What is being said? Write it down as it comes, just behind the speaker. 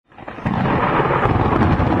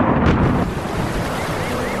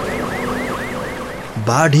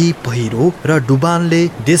बाढी, पहिरो र डुबानले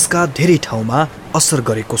देशका धेरै ठाउँमा असर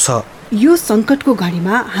गरेको छ। यो संकटको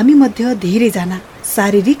घडीमा हामी मध्ये धेरैजना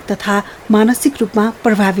शारीरिक तथा मानसिक रूपमा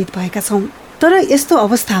प्रभावित भएका छौँ। तर यस्तो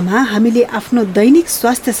अवस्थामा हामीले आफ्नो दैनिक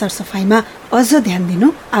स्वास्थ्य सरसफाइमा अझ ध्यान दिनु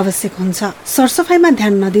आवश्यक हुन्छ। सरसफाइमा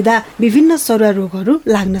ध्यान नदिँदा विभिन्न सरुवा रोगहरू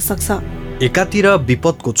लाग्न सक्छ। एकातिर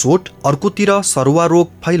विपदको चोट, अर्कोतिर सरुवा रोग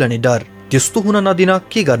फैलने डर। त्यस्तो हुन नदिन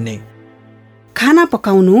के गर्ने? खाना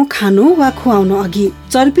पकाउनु, खानु वा खुवाउनु अघि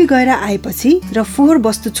चर्पी गएर आएपछि र फोहोर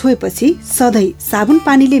वस्तु छोएपछि सधैँ साबुन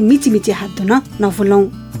पानीले मिची हात धुन नभुलौं।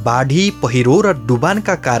 बाढी, पहिरो र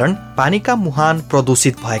डुबानका कारण पानीका मुहान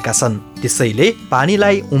प्रदूषित भएका छन्। त्यसैले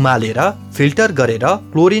पानीलाई उमालेर फिल्टर गरेर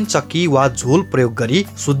क्लोरिन चक्की वा झोल प्रयोग गरी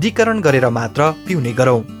शुद्धिकरण गरेर मात्र पिउने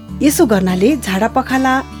गरौँ। यसो गर्नाले झाडा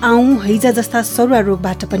पखाला, आउँ, हैजा जस्ता सरुवा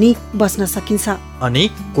रोगबाट पनि बच्न सकिन्छ। अनि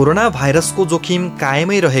कोरोना भाइरसको जोखिम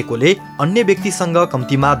कायमै रहेकोले अन्य व्यक्तिसँग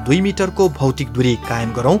कम्तीमा 2 मिटरको भौतिक दूरी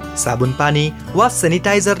कायम गरौँ। साबुन पानी वा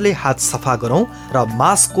सेनिटाइजरले हात सफा गरौँ र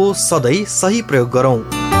मास्कको सधैँ सही प्रयोग गरौँ।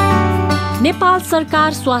 नेपाल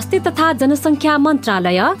सरकार स्वास्थ्य तथा जनसङ्ख्या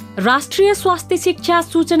मन्त्रालय, राष्ट्रिय स्वास्थ्य शिक्षा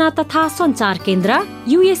सूचना तथा सञ्चार केन्द्र,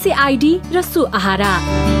 USAID र सुआहारा।